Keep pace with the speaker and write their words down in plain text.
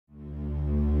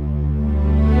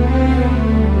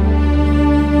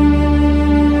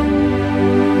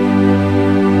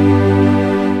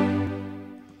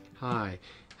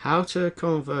how to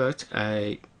convert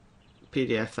a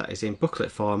PDF that is in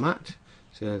booklet format.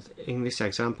 So in this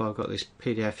example, I've got this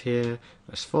PDF here.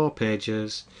 There's 4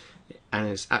 pages, and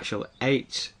it's actually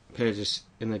 8 pages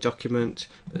in the document.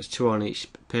 There's 2 on each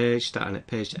page, starting at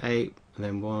page 8, and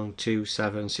then 1, 2,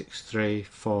 7, 6, 3,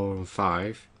 4, and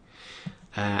 5.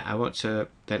 I want to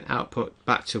then output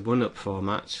back to OneUp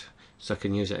format, so I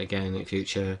can use it again in the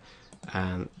future.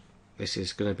 And this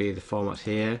is going to be the format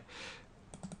here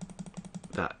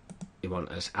that you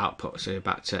want as output, so you're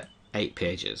back to 8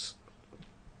 pages.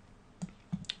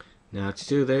 Now to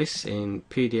do this in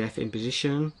PDF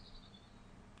Imposition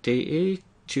DE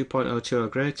 2.02 or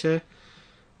greater,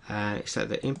 set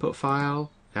the input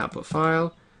file, output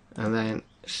file, and then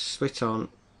switch on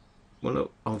OneUp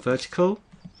on vertical.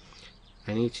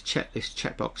 I need to check this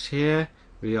checkbox here,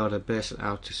 reorder base and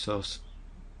outer source.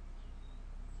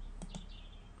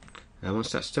 And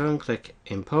once that's done, click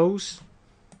Impose.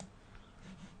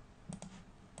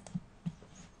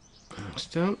 That's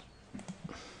done.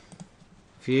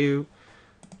 View,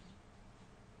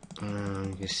 and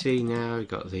you can see now you've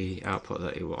got the output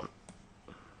that you want.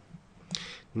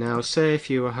 Now say if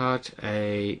you had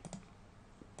a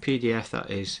PDF that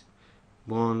is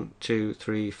 1, 2,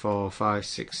 3, 4, 5,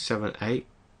 6, 7, 8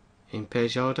 in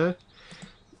page order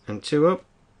and 2 up,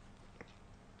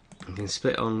 you can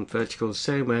split on vertical the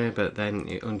same way, but then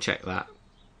you uncheck that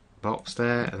box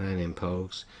there and then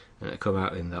Impose, and it'll come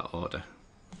out in that order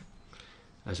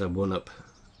as a OneUp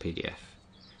PDF.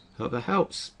 Hope that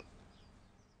helps.